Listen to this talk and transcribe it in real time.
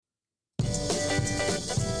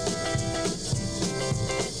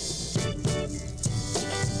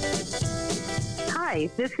Hi,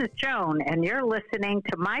 this is Joan, and you're listening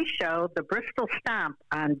to my show, The Bristol Stomp,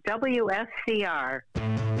 on WSCR.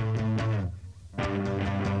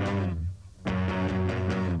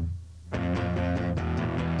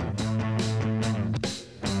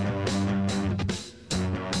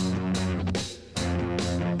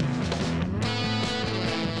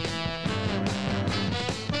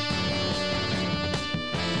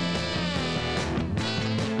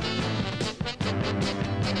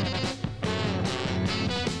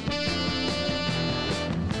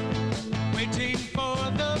 'Waiting for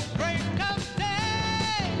the break of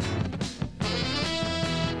day.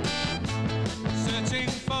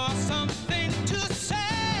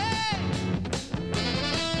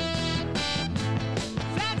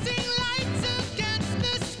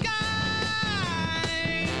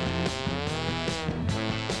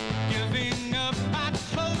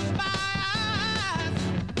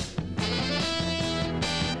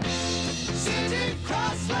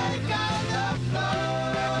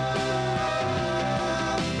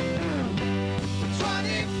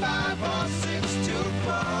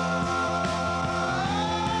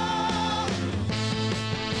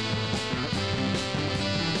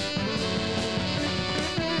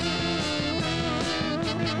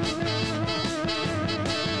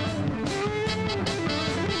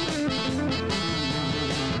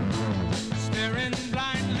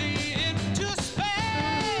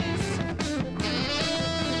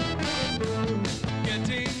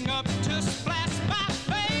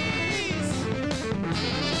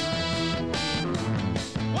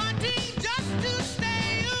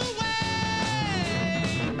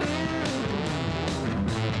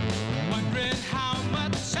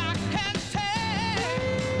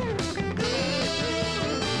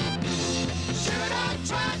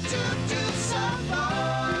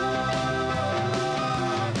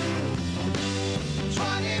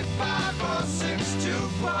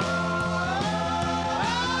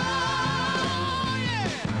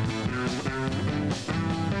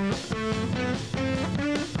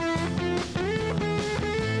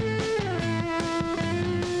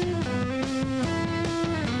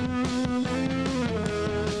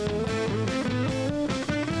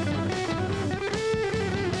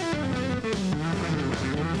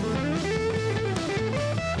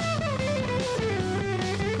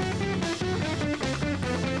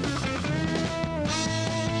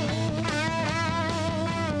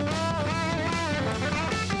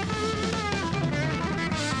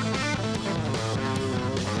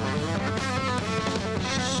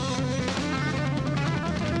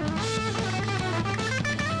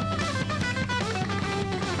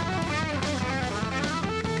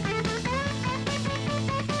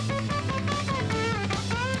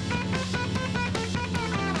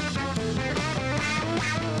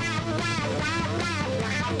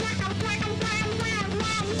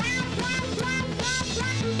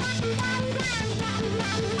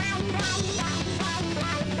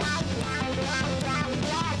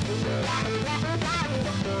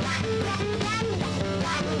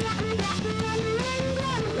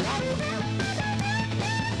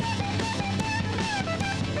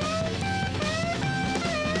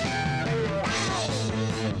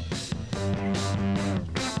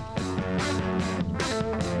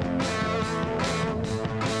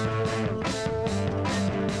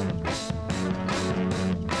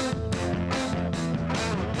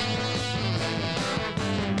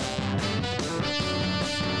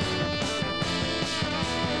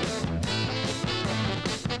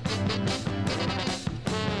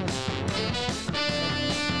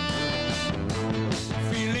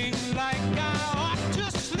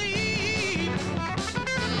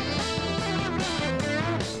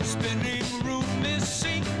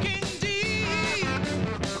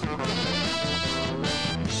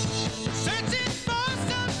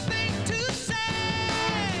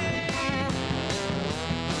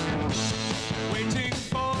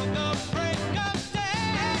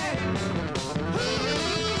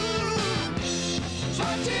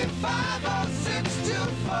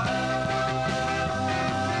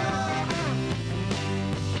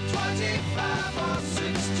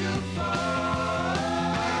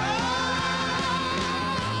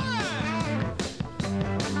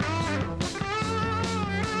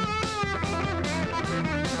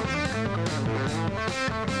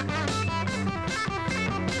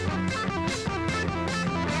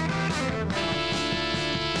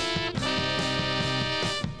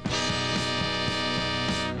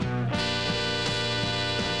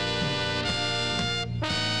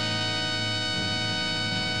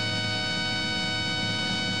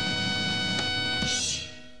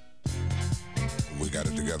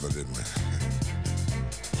 together, didn't we?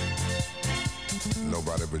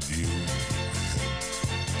 Nobody but you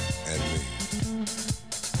and me.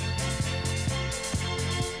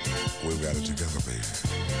 We've got it together, baby.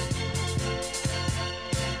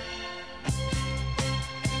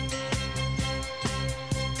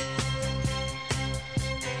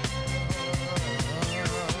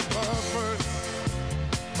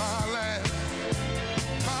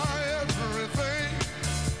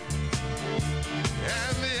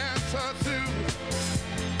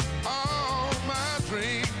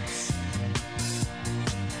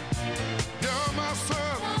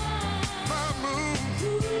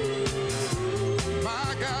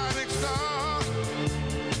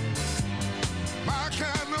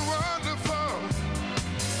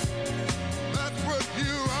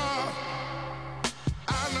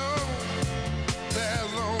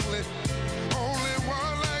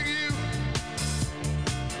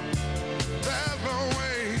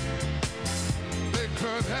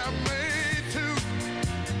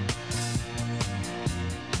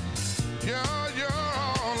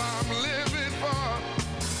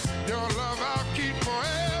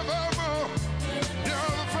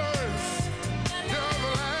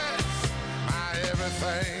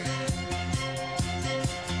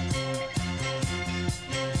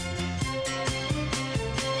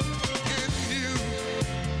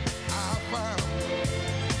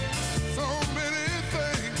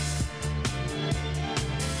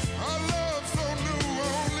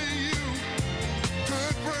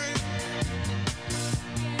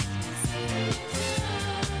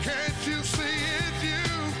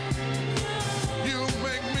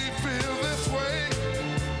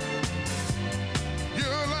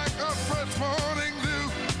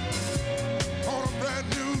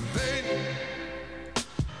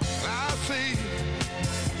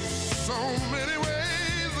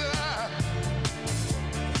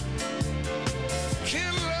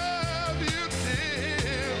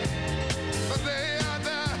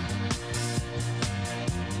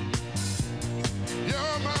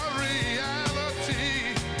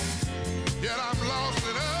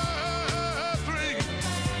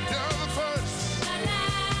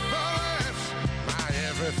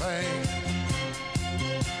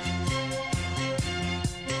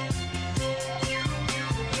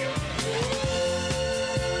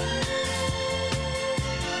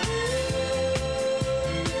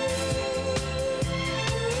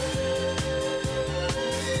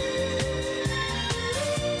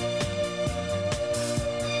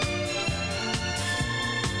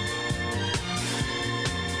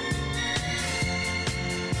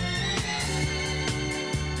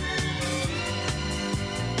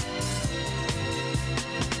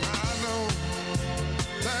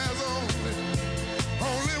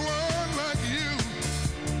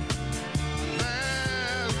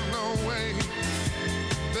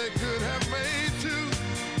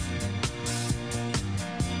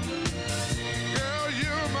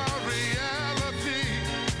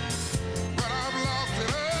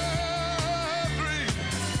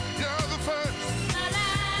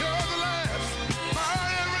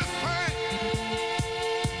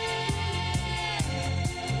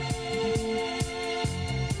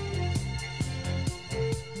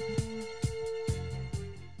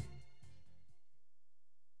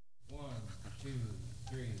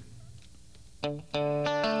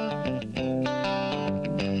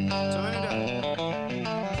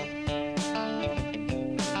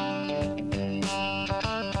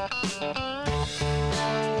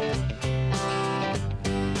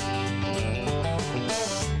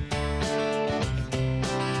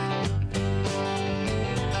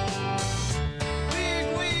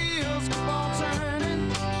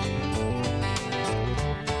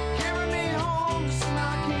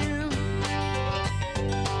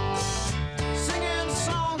 Singing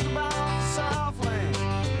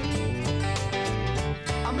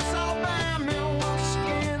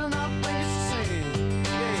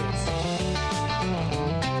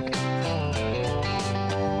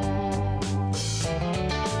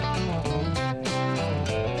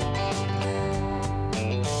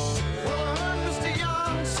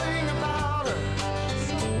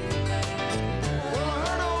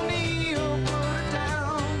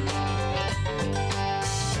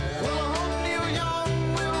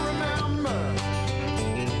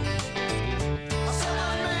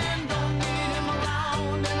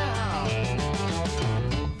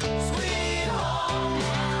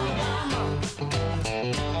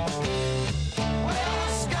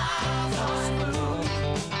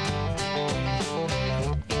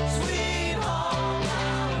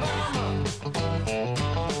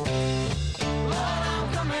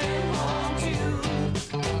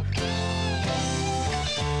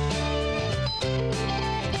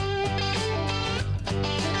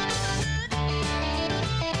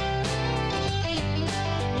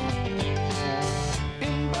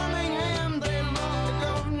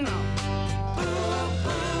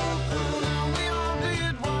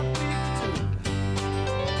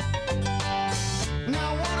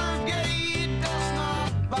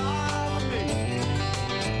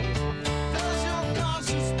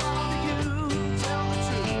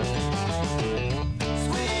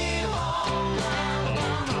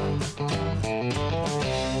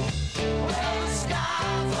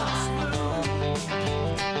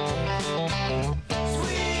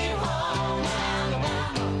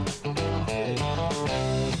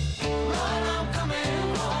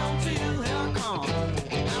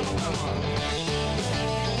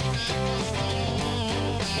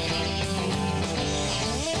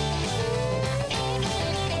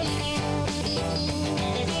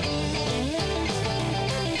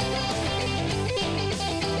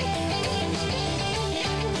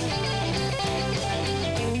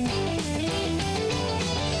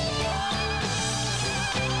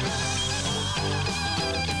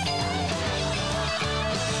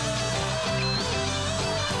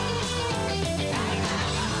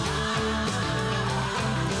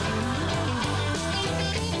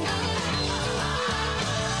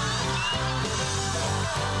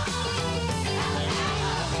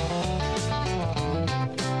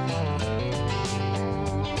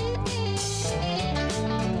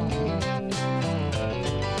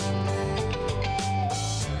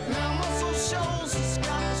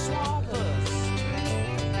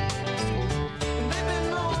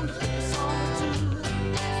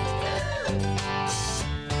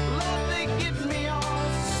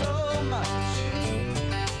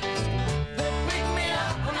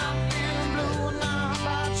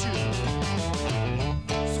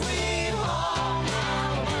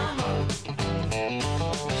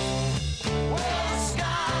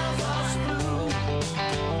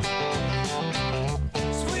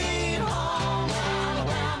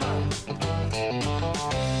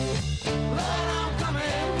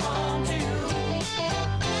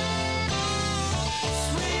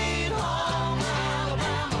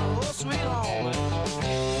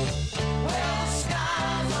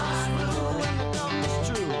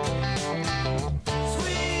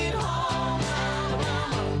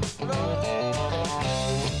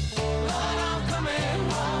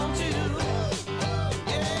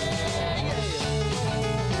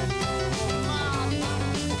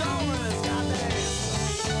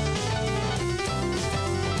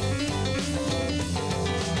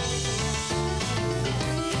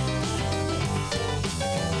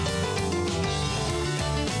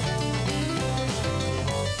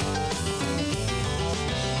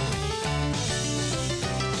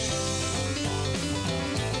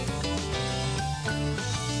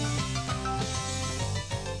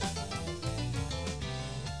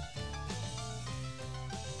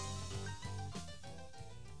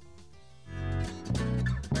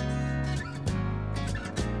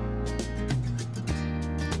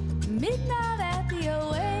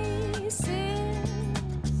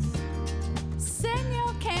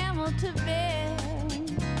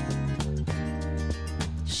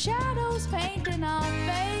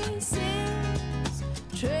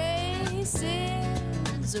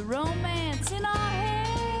There's a romance in our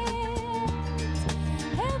hands.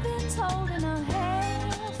 Heaven's holding a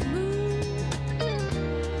half moon,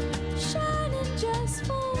 shining just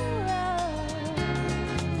for us.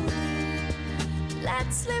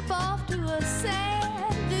 Let's slip off to a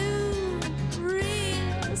sand dune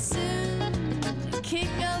real soon. Kick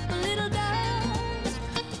up a little dust.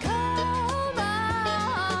 Come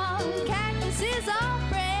on, cactus is our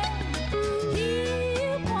friend.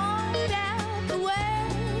 He'll point out the way.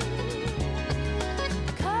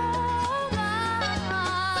 Come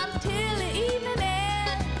on, till the evening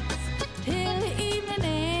ends. Till the evening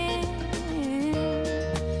ends.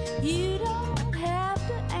 You don't have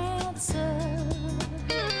to answer.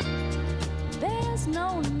 There's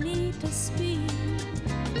no need to speak.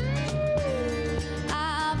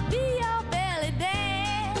 I'll be your belly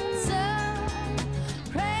dancer,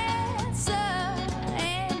 prancer,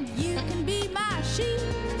 and you can be my sheep.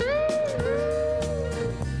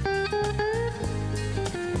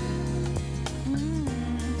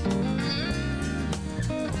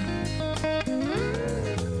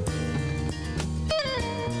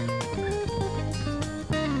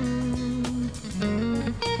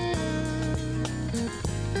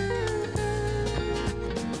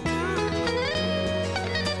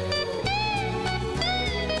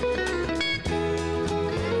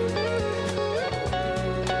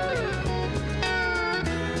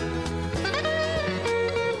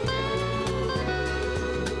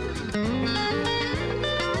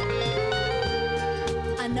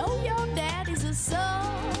 I know your daddy's a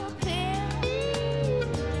sultan,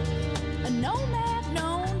 a nomad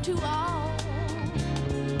known to all,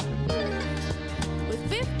 with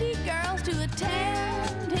 50 girls to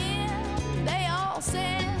attend him. They all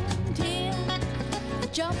send him a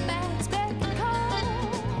jump back spec and call.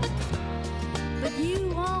 But you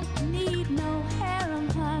won't need no harem,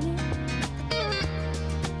 honey,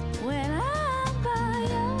 when I'm by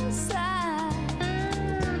your side.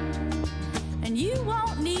 And you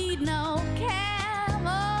won't need no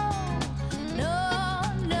camel, no,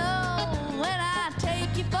 no, when I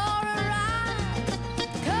take you for a ride.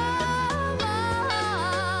 Come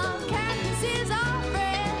on, cactus is our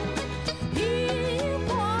friend. He'll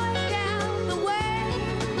point out the way.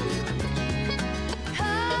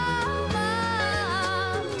 Come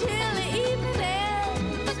on, till the evening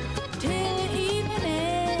ends, till the evening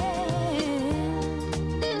ends.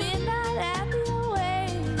 Midnight at the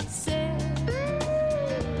oasis.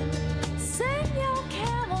 Send your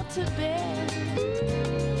camel to bed.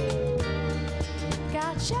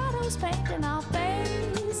 Got shadows painting our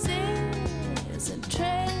faces and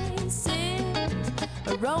traces, a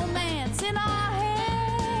romance in our head.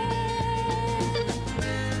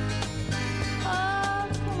 Oh,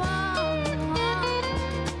 come on, come on.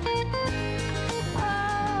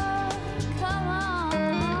 Oh, come on.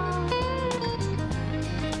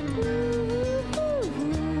 Ooh,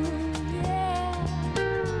 yeah.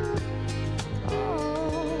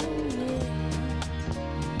 Oh, yeah.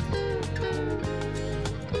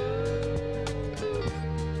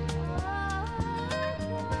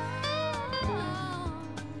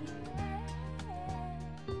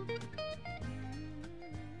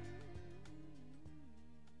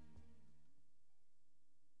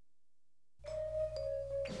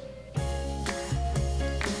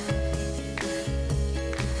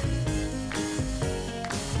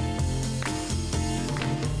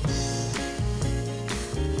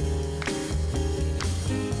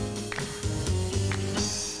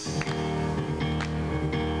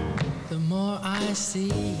 The more I see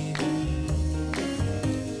you,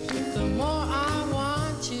 the more I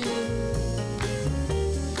want you.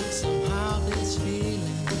 Somehow this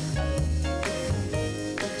feeling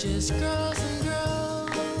just grows and grows.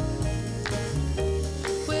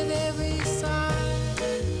 With every sigh,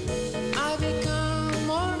 I become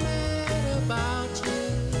more mad about you,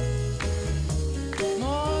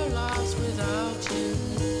 more lost without you,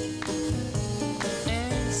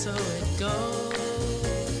 and so it goes.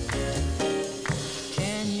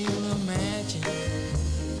 Can you imagine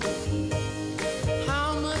how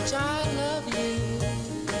much I love you?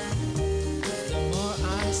 The more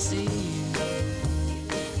I see you,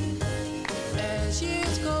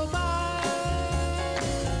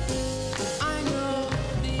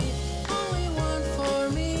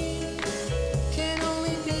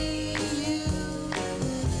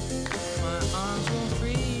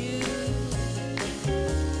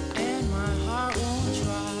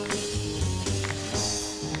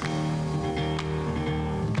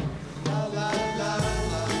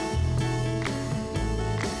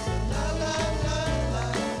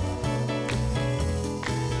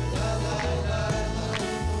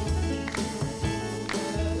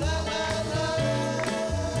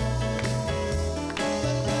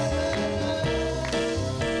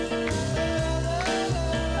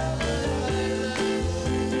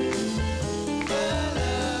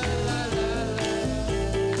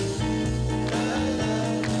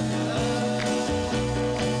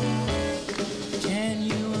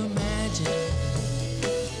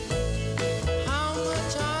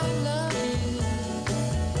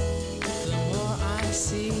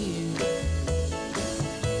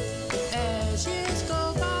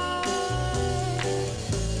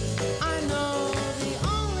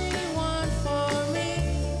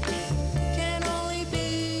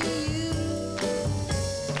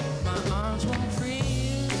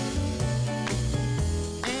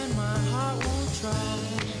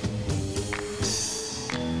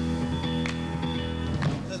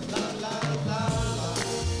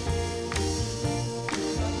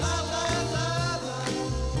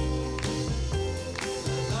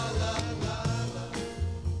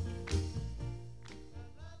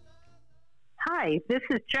 Hi, this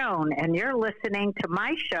is Joan, and you're listening to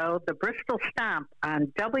my show, The Bristol Stomp, on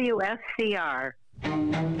WSCR.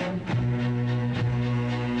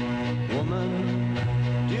 Woman,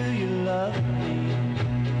 do you love me?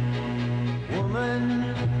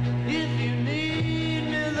 Woman, if you need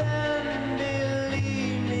me, then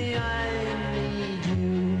believe me, I need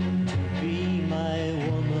you to be my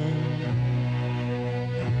woman.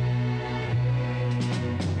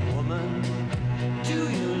 Woman, do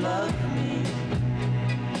you love me?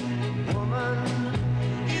 Woman,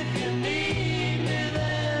 if you need me,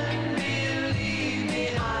 then believe me,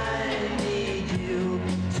 I need you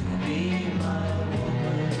to be my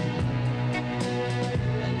woman.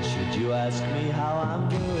 And should you ask me how I'm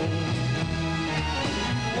doing,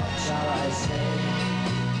 what shall I say?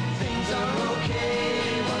 Things are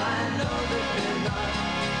okay, well I know that they're not,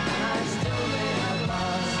 and I still may have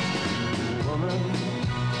lost. Woman,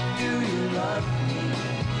 do you love me?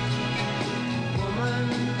 Woman,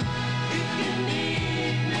 if you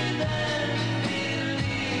need me, then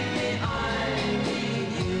believe me, I need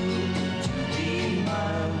you to be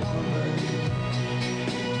my woman.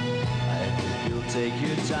 I hope you'll take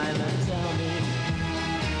your time and tell me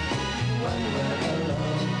when we're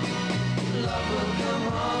alone. Love will come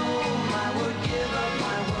home, I would give up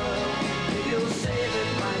my world if you'll say that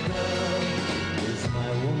my girl is my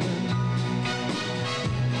woman.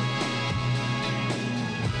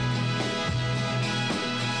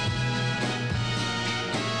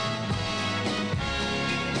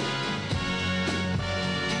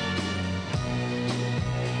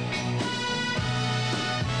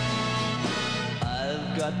 I've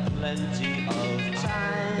got plenty of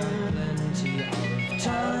time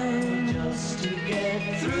just to get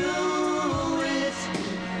through it.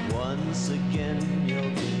 Once again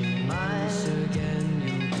you'll be mine.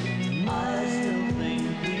 I still think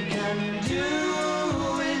we can do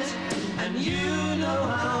it, and you know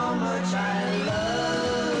how much I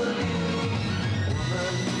love you.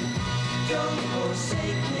 Woman, don't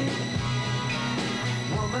forsake me.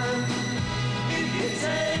 Woman, if you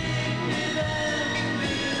take me, then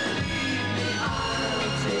believe me, I'll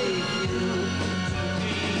take you to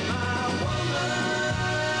be my woman.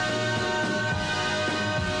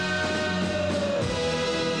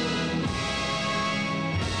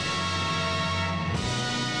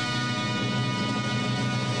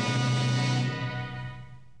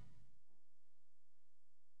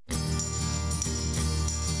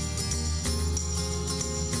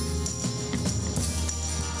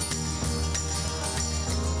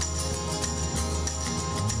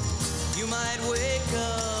 You might wake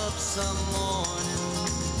up some morning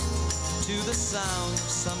to the sound of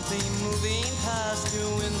something moving past your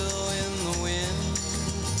window in the wind.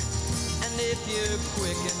 And if you're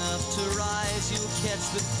quick enough to rise, you'll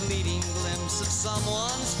catch the fleeting glimpse of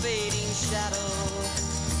someone's fading shadow.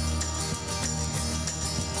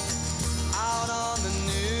 Out on the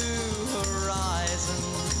new horizon,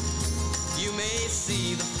 you may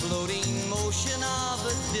see the floating motion of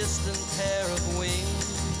a distant pair of wings.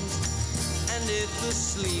 And if the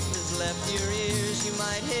sleep has left your ears, you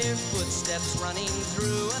might hear footsteps running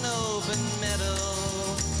through an open meadow.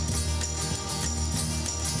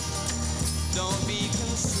 Don't be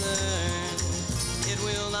concerned, it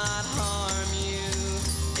will not harm you.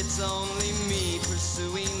 It's only me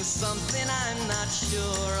pursuing something I'm not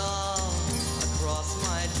sure of across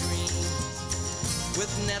my dreams.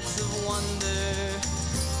 With nets of wonder,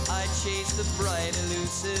 I chase the bright,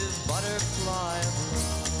 elusive butterfly of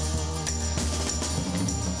love.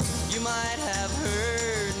 You might have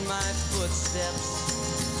heard my footsteps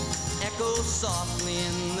echo softly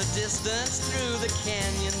in the distance through the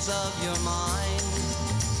canyons of your mind.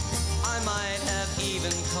 I might have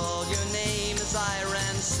even called your name as I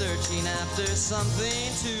ran searching after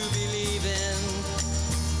something to believe in.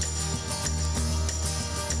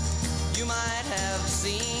 You might have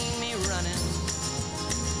seen me running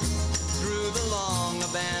through the long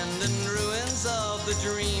abandoned ruins of the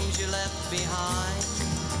dreams you left behind.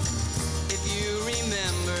 If you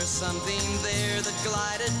remember something there that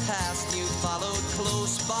glided past you, followed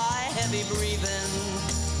close by, heavy breathing,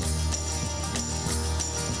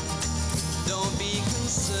 don't be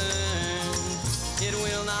concerned, it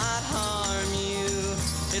will not harm you.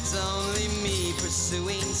 It's only me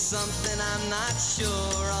pursuing something I'm not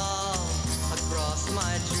sure of across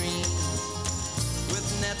my dreams. With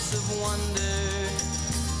nets of wonder,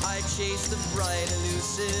 I chase the bright,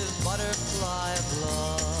 elusive butterfly of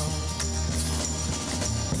love.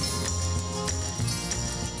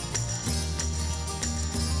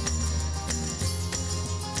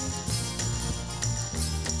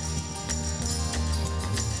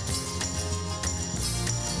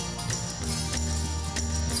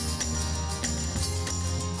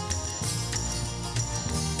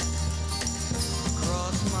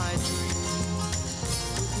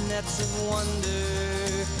 pets of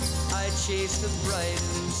wonder. I chase the bright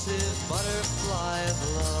elusive butterfly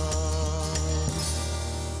of love.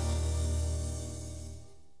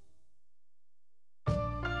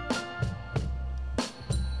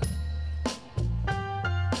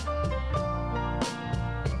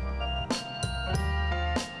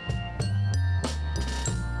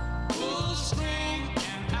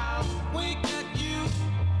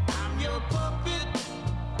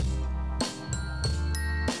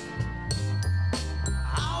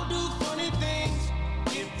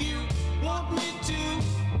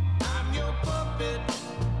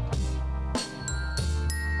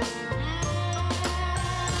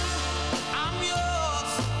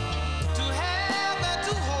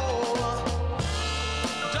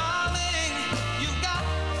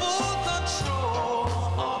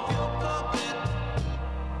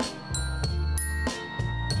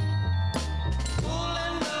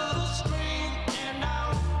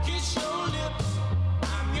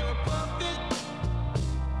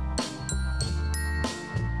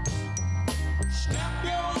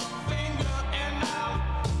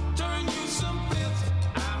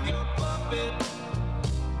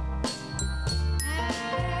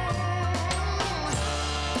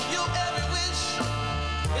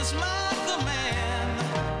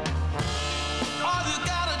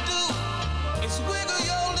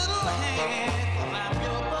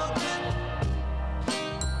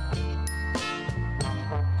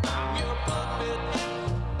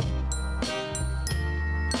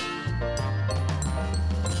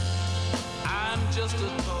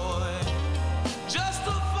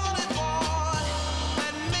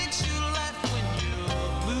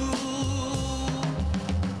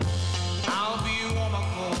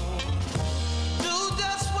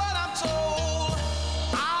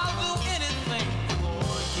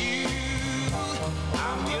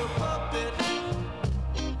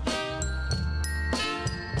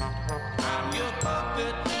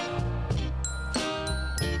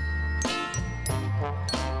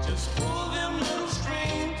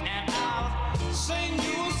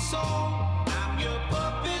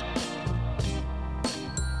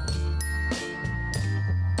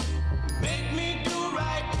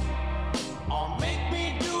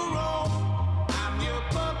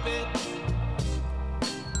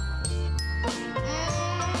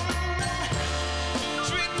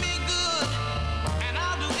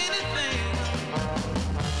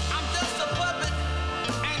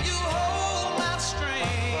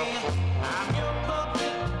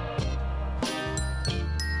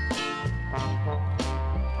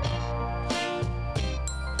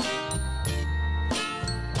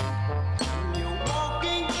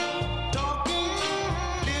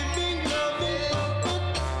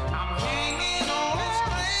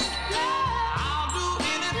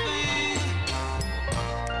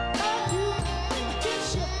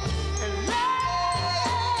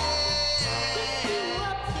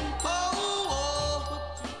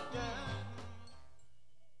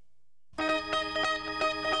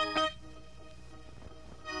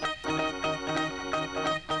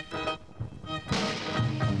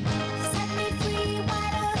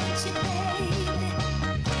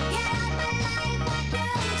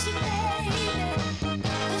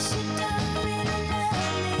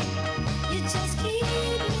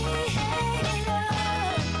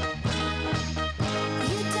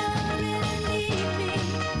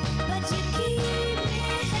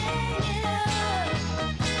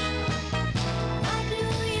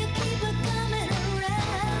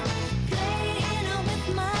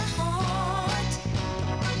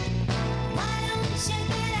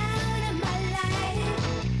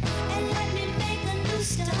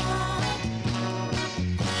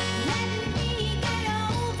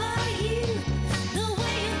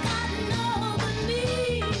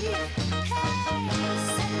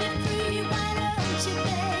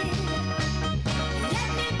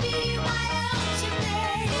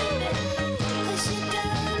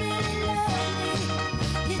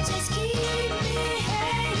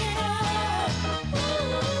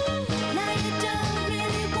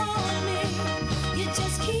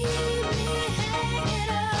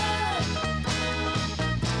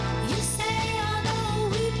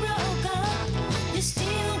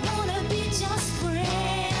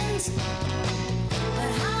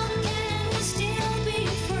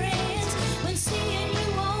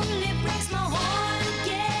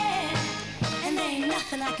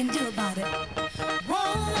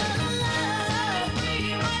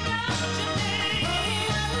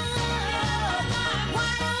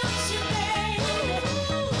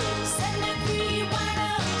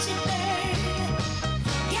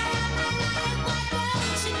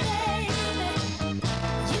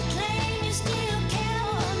 You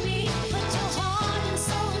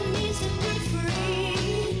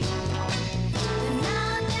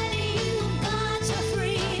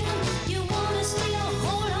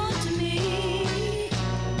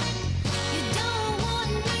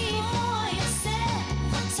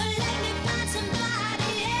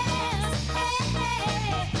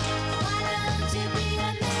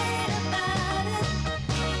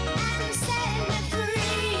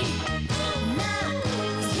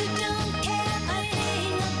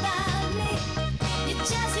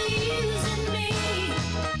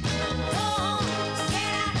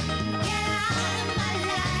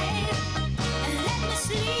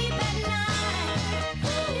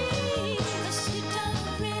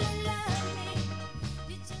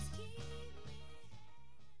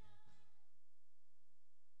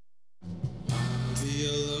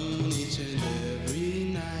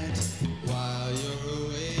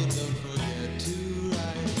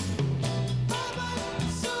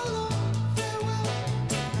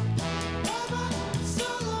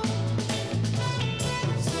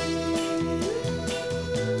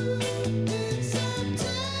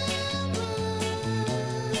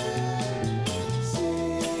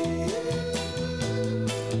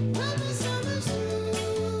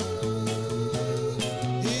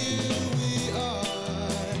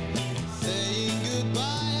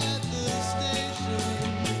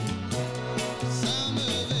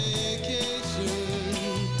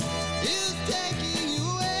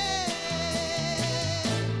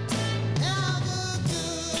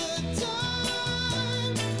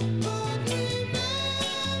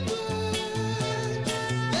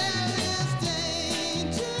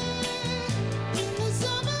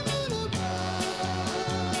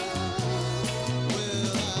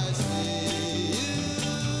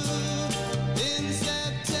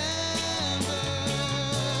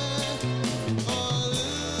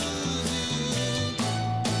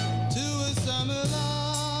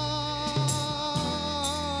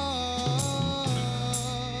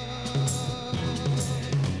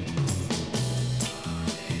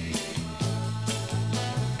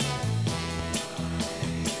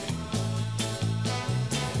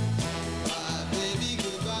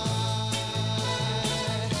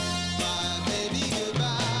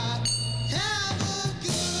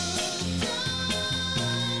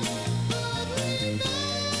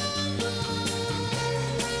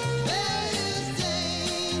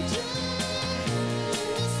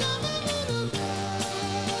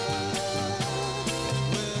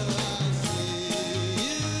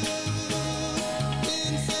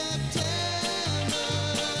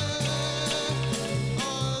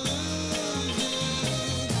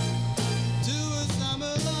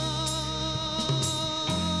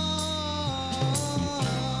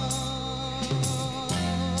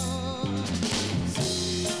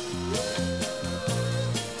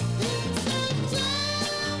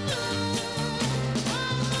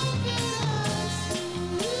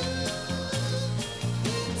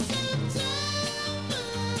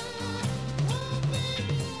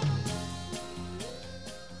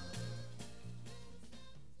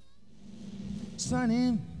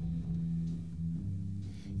Sunny,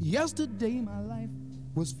 yesterday my life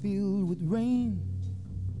was filled with rain.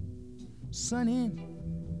 Sunny,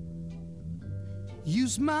 you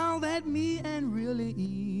smiled at me and really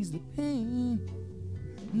eased the pain.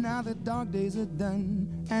 Now the dark days are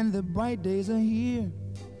done and the bright days are here.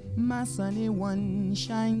 My sunny one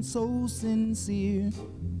shines so sincere.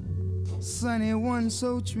 Sunny one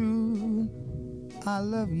so true, I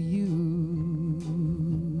love you.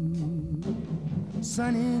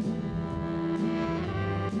 Sunny,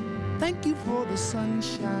 thank you for the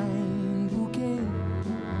sunshine bouquet.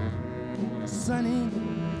 Sunny,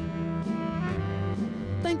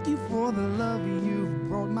 thank you for the love you've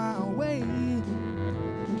brought my way.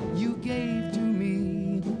 You gave to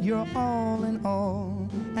me your all in all,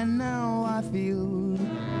 and now I feel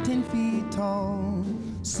 10 feet tall.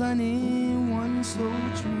 Sunny one so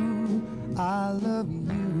true, I love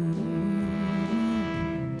you.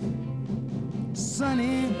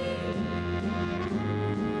 Sunny,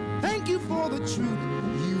 thank you for the truth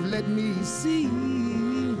you let me see.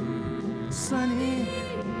 Sunny,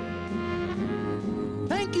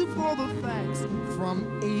 thank you for the facts from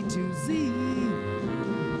A to Z.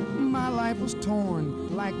 My life was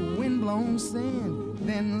torn like windblown sand.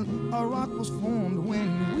 Then a rock was formed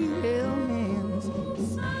when we held hands.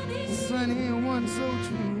 Sunny one so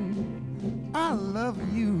true, I love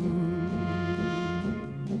you.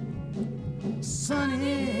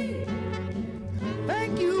 Sunny,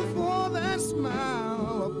 thank you for that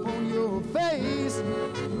smile upon your face.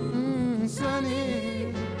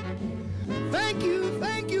 Sunny, thank you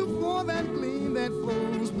for that gleam that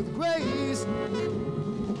flows with grace.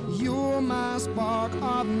 You're my spark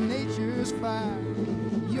of nature's fire.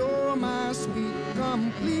 You're my sweet,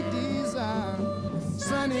 complete desire.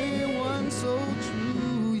 Sunny one so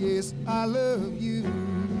true, yes, I love you.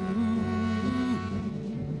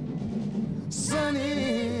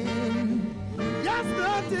 Sunny,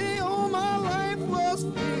 yesterday all my life was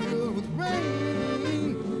filled with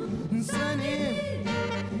rain. And sunny,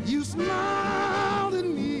 you smiled at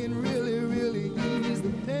me and really, really eased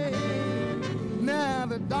the pain. Now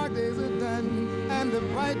the dark days are done and the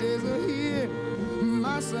bright days are here.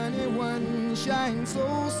 My sunny one shines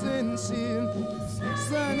so sincere.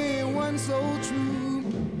 Sunny one so true,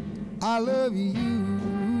 I love you.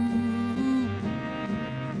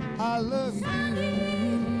 I love you.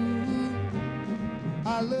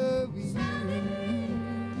 I love you.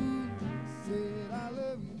 Said I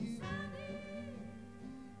love you.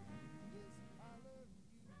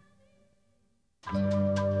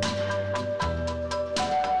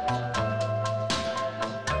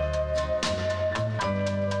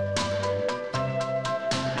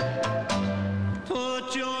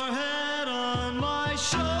 Put your head on my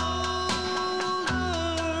shoulder,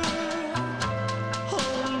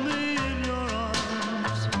 hold me in your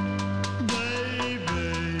arms,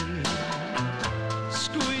 baby.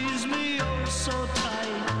 Squeeze me oh so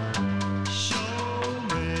tight, show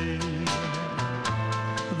me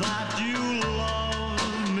that you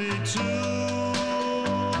love me too.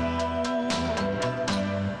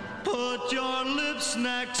 Put your lips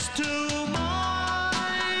next to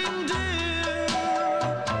mine, dear.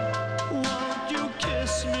 Won't you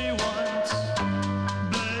kiss me once,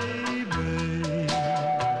 baby?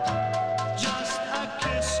 Just a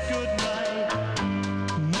kiss goodnight,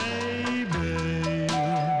 maybe.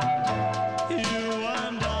 You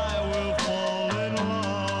and I will fall in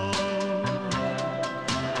love.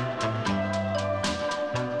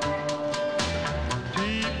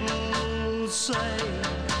 People say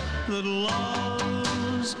that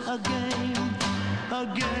love's a game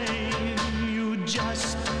you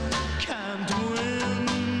just can't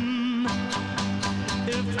win.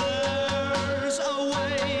 If there's a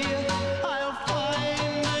way, I'll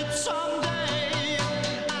find it someday,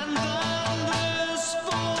 and then this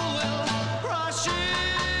fool will rush in.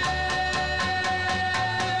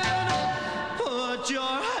 Put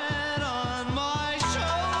your head on my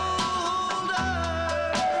shoulder,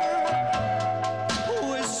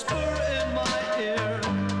 whisper in my ear,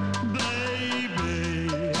 baby.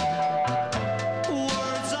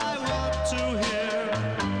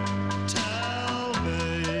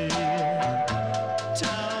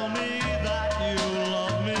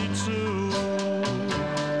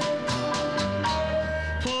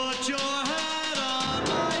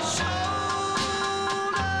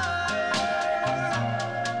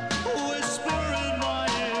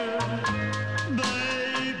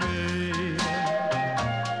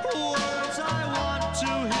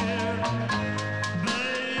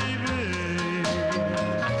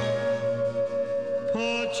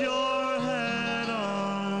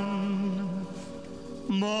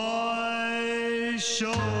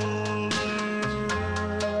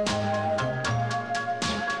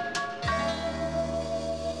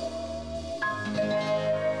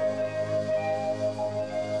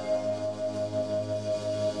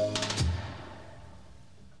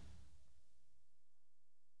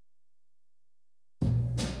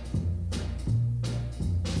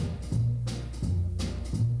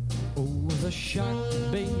 the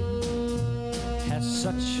shark, babe, has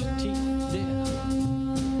such teeth, dear,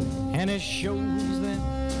 and it shows them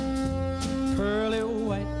pearly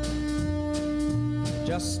white.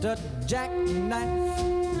 Just a jackknife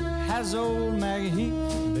has old Maggie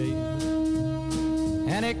Heath, babe,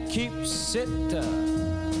 and it keeps it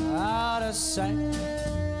out of sight.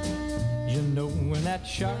 You know when that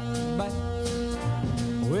shark bites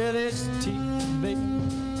with its teeth, babe,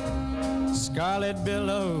 scarlet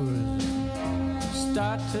billows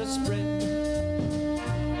start to spread.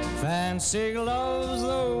 Fancy gloves,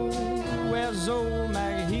 though, wears old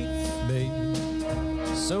Maggie Heath, babe,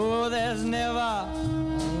 so there's never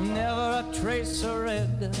a trace of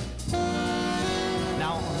red.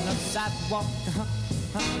 Now on the sidewalk,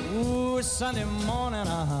 ooh, Sunday morning,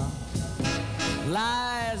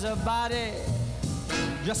 lies a body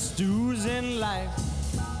just oozing life.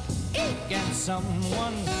 And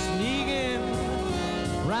someone sneaking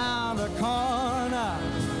round the corner.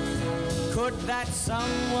 Could that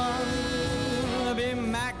someone be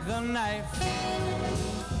Mac the Knife?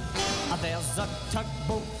 There's a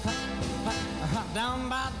tugboat down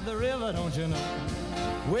by the river, don't you know,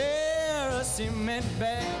 where a cement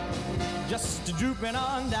bag just drooping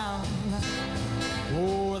on down.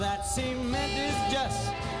 Oh, that cement is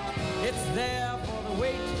just, it's there for the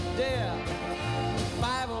weight to dare.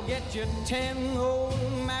 5 will get you 10, old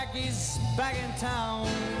Mackie's back in town.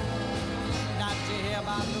 Not you hear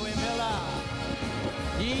about Louis Miller?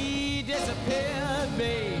 He disappeared,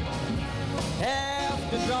 babe,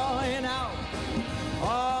 after drawing out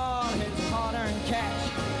all his hard-earned cash.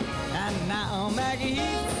 And now Maggie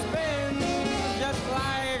spends just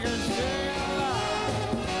like a sailor.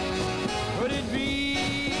 Could it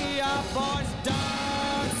be our boy's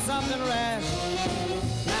done something rash?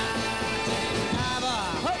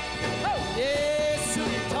 Yes,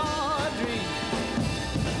 Susie Tawdry,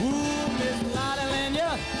 ooh, Miss Lottie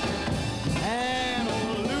Lenya, and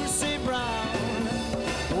old Lucy Brown.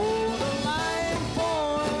 Oh, the line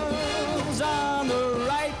forms on the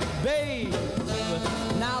right, babe.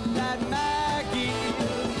 Now that Maggie's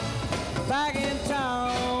back in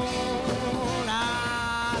town,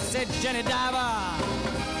 I said, Jenny Diver,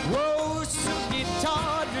 whoa, Susie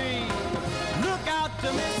Tawdry, look out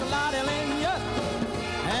to Miss Lottie Lenya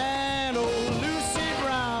and old Lucy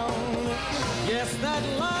Brown. Yes, that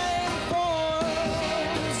line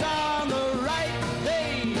forms on the right,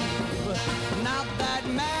 babe. Now that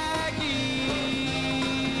Maggie's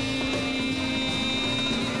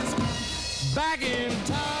back in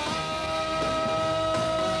town.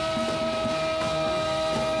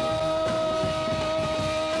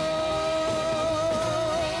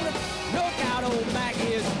 Look out, old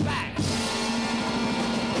Maggie is back.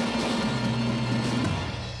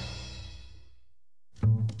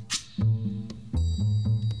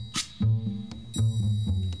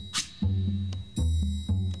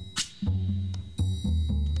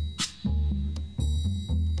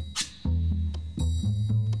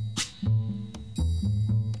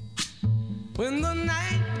 When the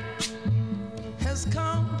night has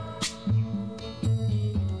come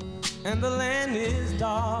and the land is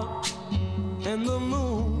dark and the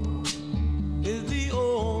moon is the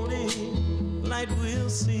only light we'll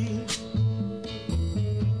see.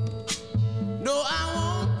 No, I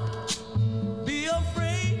won't be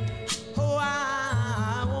afraid. Oh,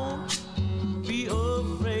 I won't be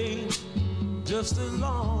afraid. Just as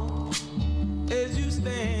long as you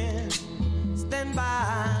stand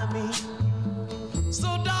by me. So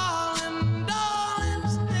darling, darling,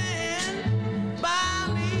 stand by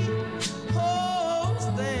me. Oh,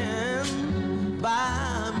 stand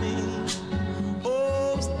by me.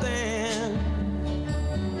 Oh,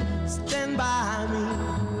 stand by me.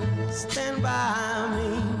 Stand by me.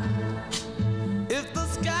 If the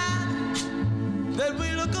sky that we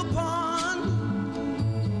look upon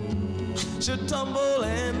should tumble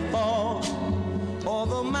and fall, or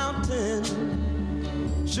the mountain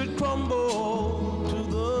should crumble to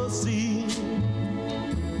the sea,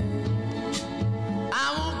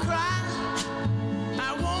 I won't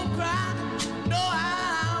cry, no,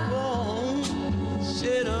 I won't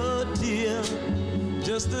shed a tear.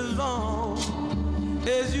 Just as long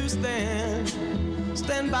as you stand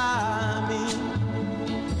by me.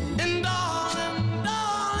 And darling,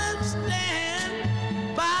 darling, stand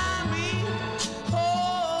by me.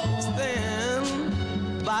 Oh, stand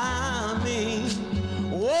by me.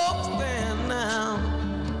 Oh, stand now.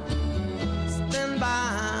 Stand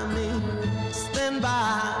by me. Stand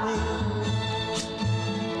by me.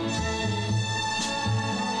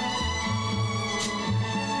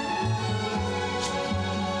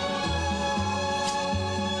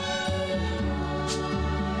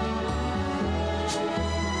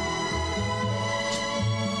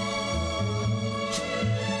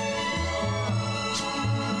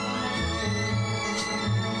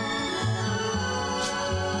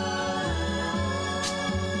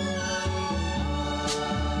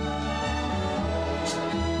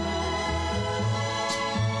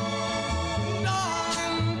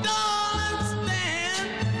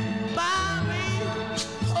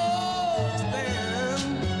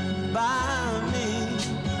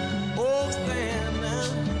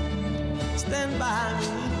 by me,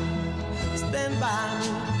 stand by me.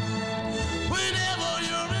 Whenever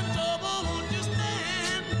you're in trouble, won't you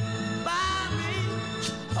stand by me?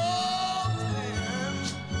 Oh, stand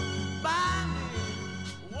by me.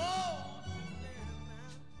 Whoa, stand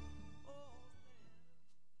now. Oh,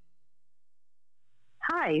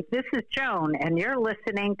 Hi, this is Joan, and you're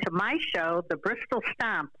listening to my show, The Bristol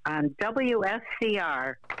Stomp, on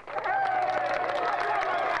WSCR.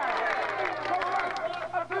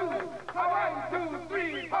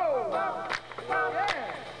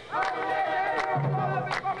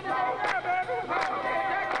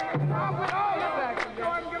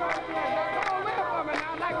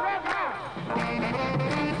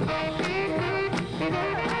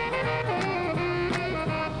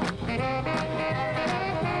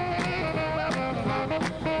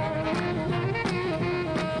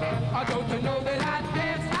 Don't you know that I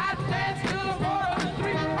danced till the 4 or the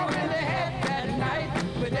 3. I really had that night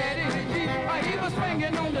with Daddy G. He was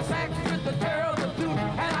swinging on the sax with the turtle too,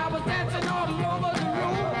 and I was dancing all over the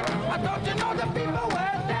room. Don't you know the people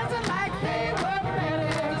were dancing like they were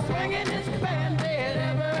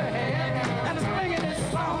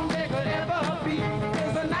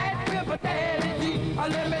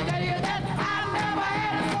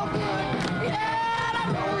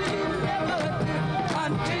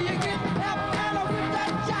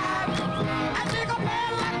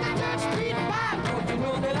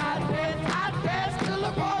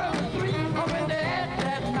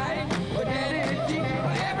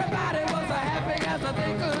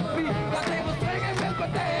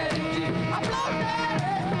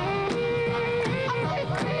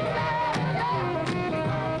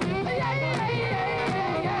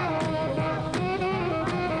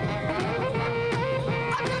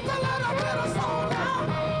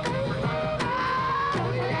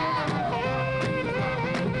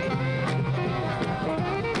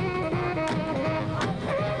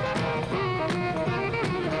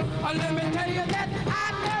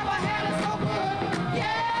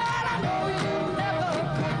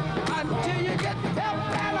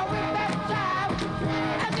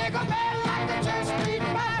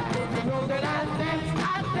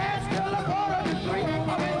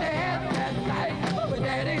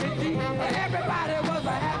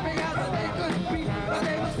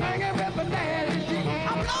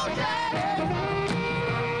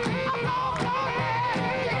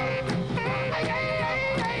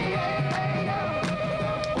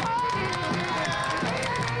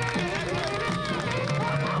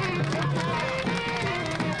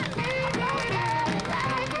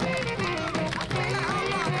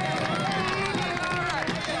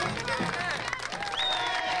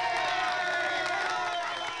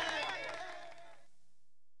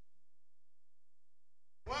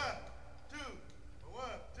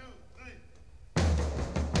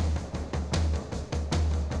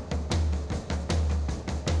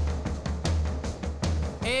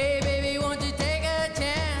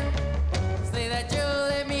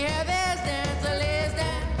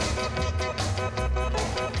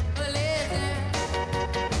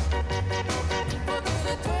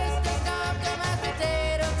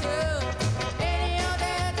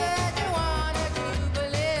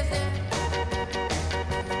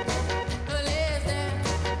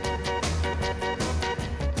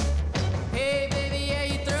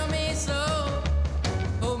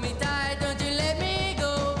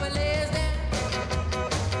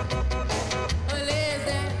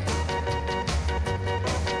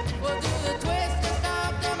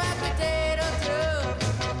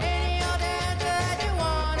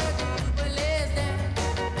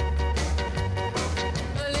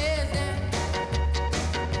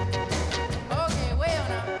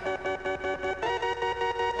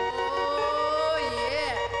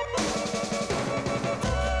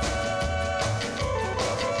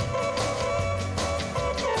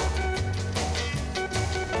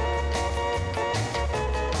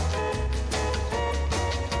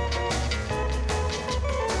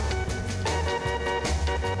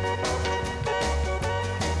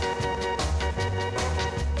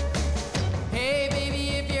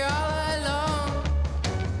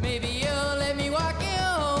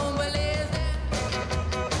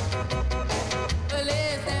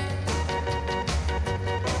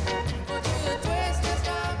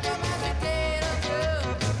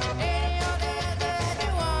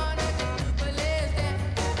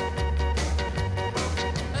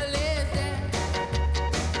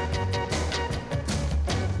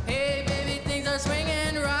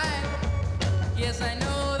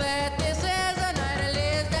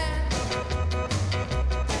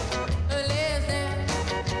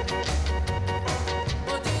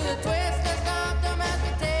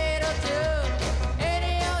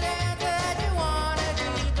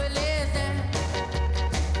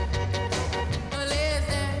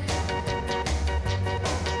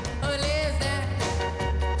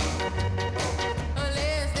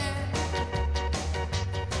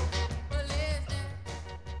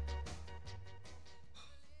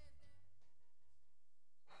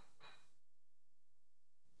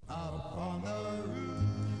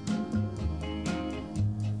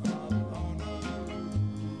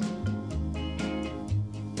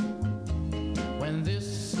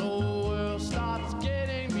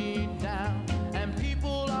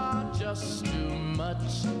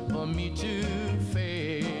much for me to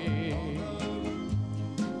fade.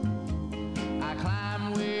 I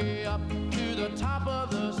climb way up to the top of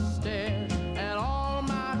the stair, and all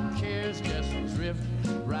my cares just drift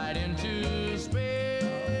right into space.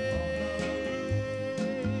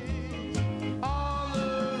 On the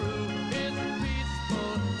roof it's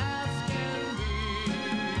peaceful as can be,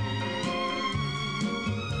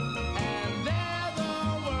 and there the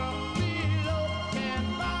world below can't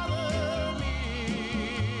bother me.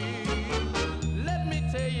 Let me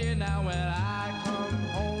tell you now, when I come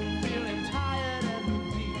home feeling tired and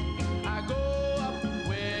weak, I go up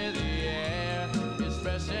where the air is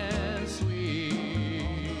fresh and sweet.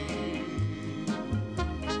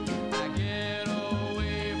 I get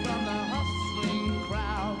away from the hustling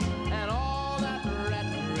crowd and all that rat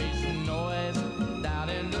race noise down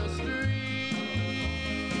in the street.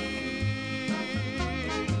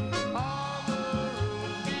 On the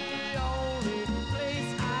roof, the only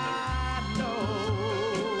place I know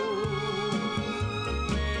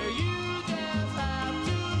where you just have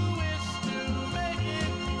to wish to make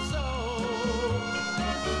it so.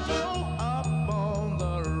 Let's go up on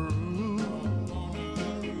the roof.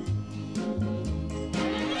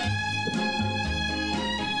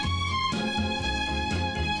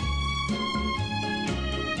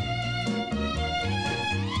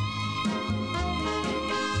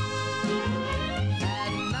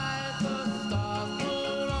 At night the stars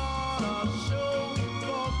put on a show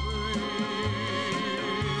for free,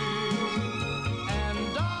 and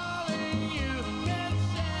darling, you can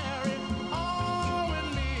share it all with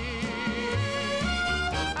me.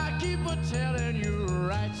 I keep a telling you,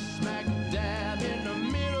 right smack dab in the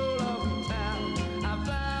middle of town, I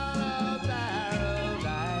found a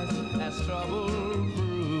paradise that's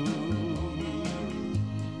trouble-proof.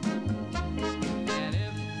 And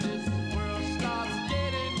if this world starts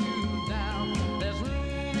getting you down, there's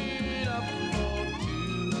room enough for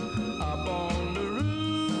two up on the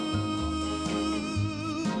roof,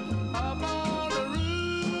 up on the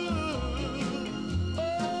roof.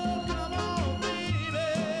 Oh, come on, baby.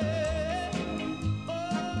 Oh,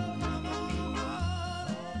 come on,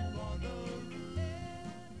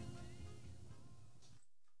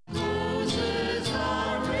 Roses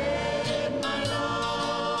are red, my love.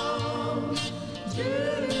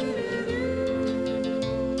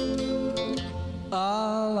 A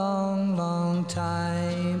long, long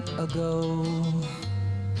time ago,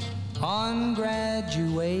 on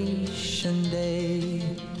graduation day,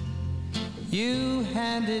 you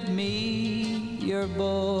handed me your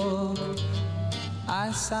book.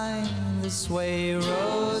 I signed this way: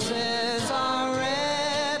 roses are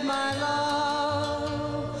red, my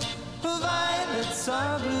love. Violets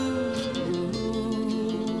are blue.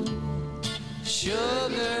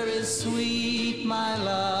 Sugar is sweet, my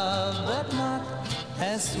love, but not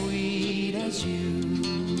as sweet as you.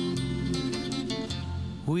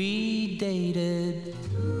 We dated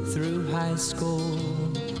through high school,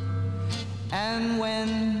 and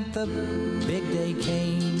when the big day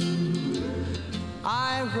came,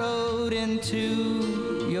 I wrote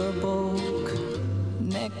into your book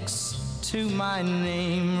next to my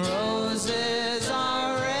name: roses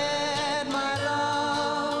are red, my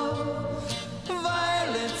love.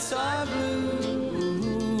 Violets are blue.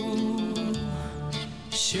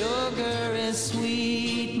 Sugar is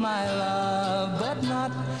sweet, my love, but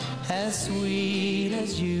not as sweet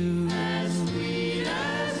as you. As sweet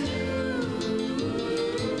as you.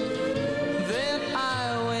 Then I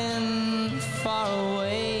went far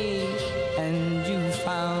away, and you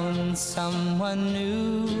found someone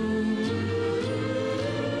new.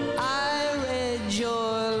 I read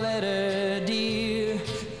your letter, dear,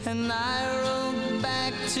 and I wrote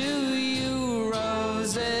back to you: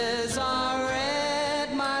 roses are red,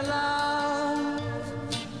 my love.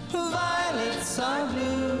 Violets are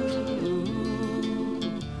blue.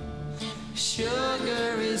 Sugar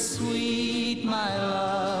is sweet, my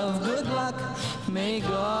love. Good luck, may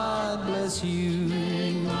God bless you.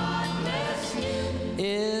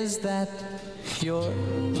 Is that your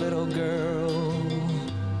little girl?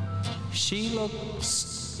 She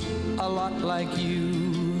looks a lot like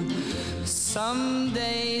you.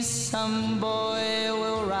 Someday some boy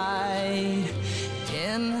will write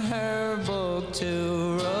in her book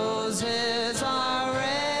too: roses are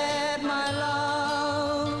red, my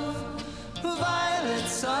love.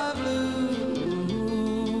 Violets are blue.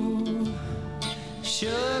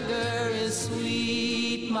 Sugar is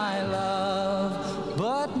sweet, my love,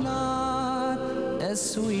 but not as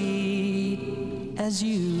sweet as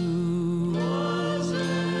you.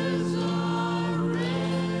 Roses are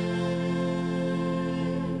red.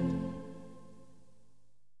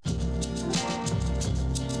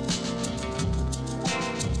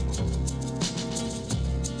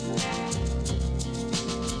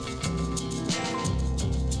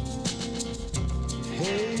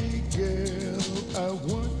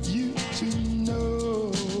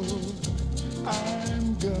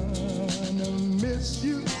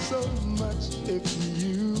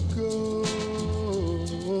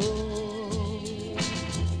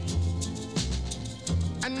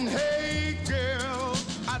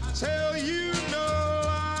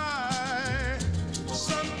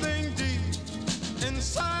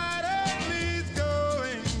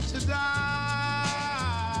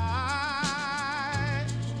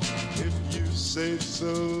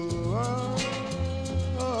 so long.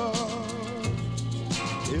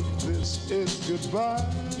 If this is goodbye,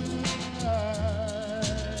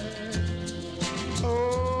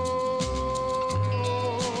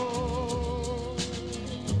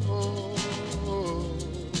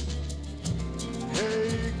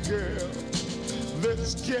 hey girl,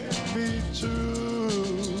 this can't be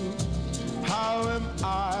true. How am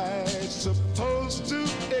I supposed to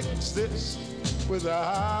exist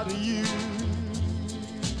without you?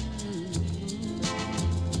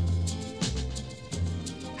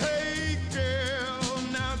 Hey girl,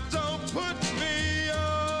 now don't put me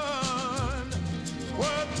on.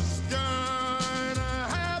 What's gonna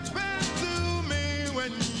happen to me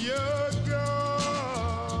when you're gone?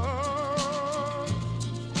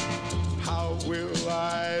 How will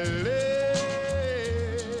I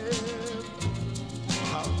live?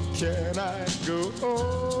 How can I go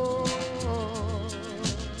on?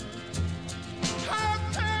 How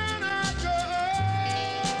can I go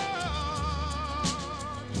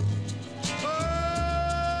on?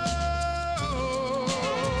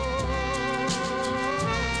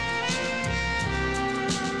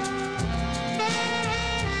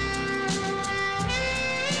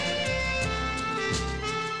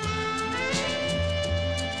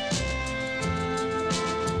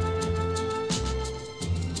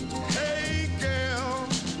 Hey girl,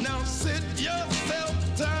 now sit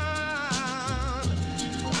yourself down.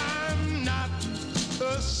 I'm not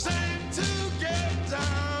ashamed to get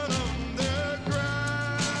down on the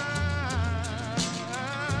ground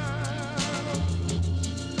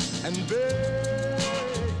and beg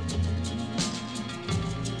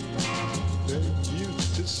you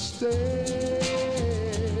to stay.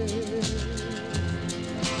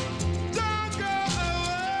 Don't go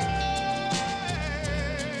away,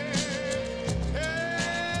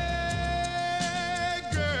 hey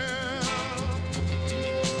girl.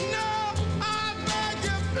 No, I beg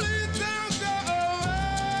you, please don't go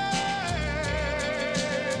away,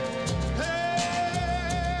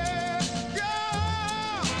 hey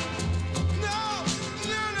girl. No,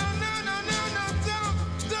 no, no, no, no, no, no,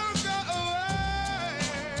 don't go away.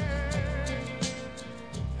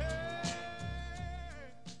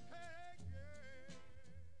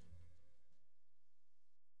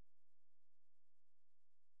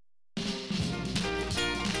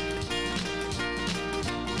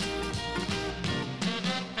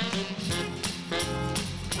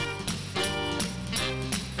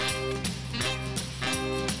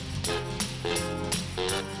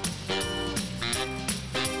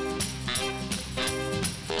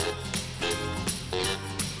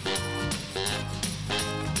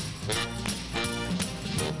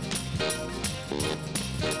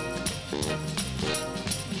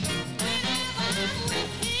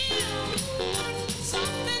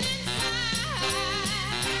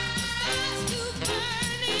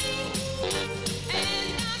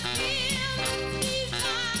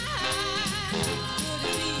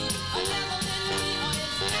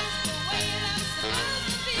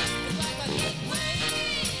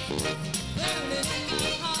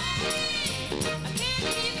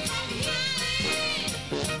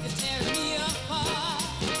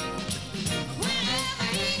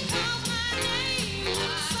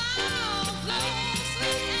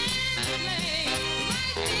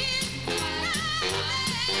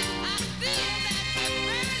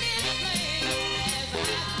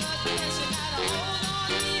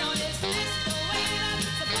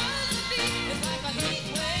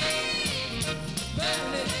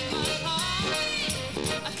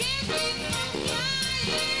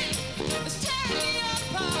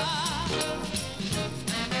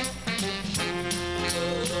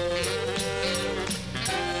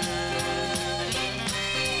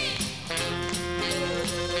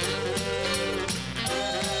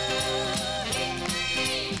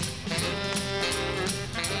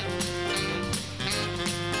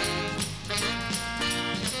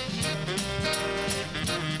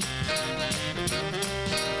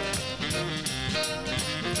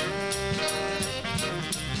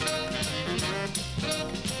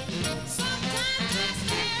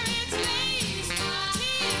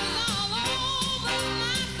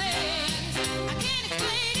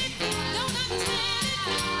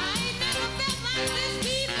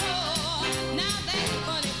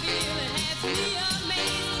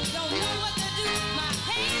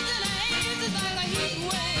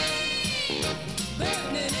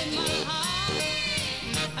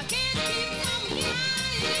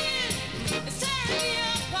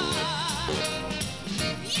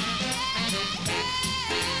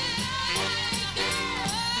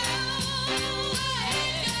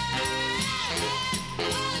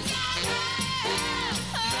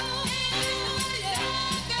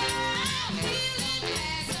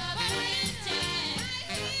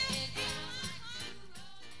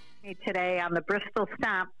 today on the Bristol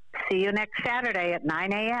Stomp. See you next Saturday at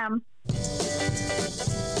 9 a.m.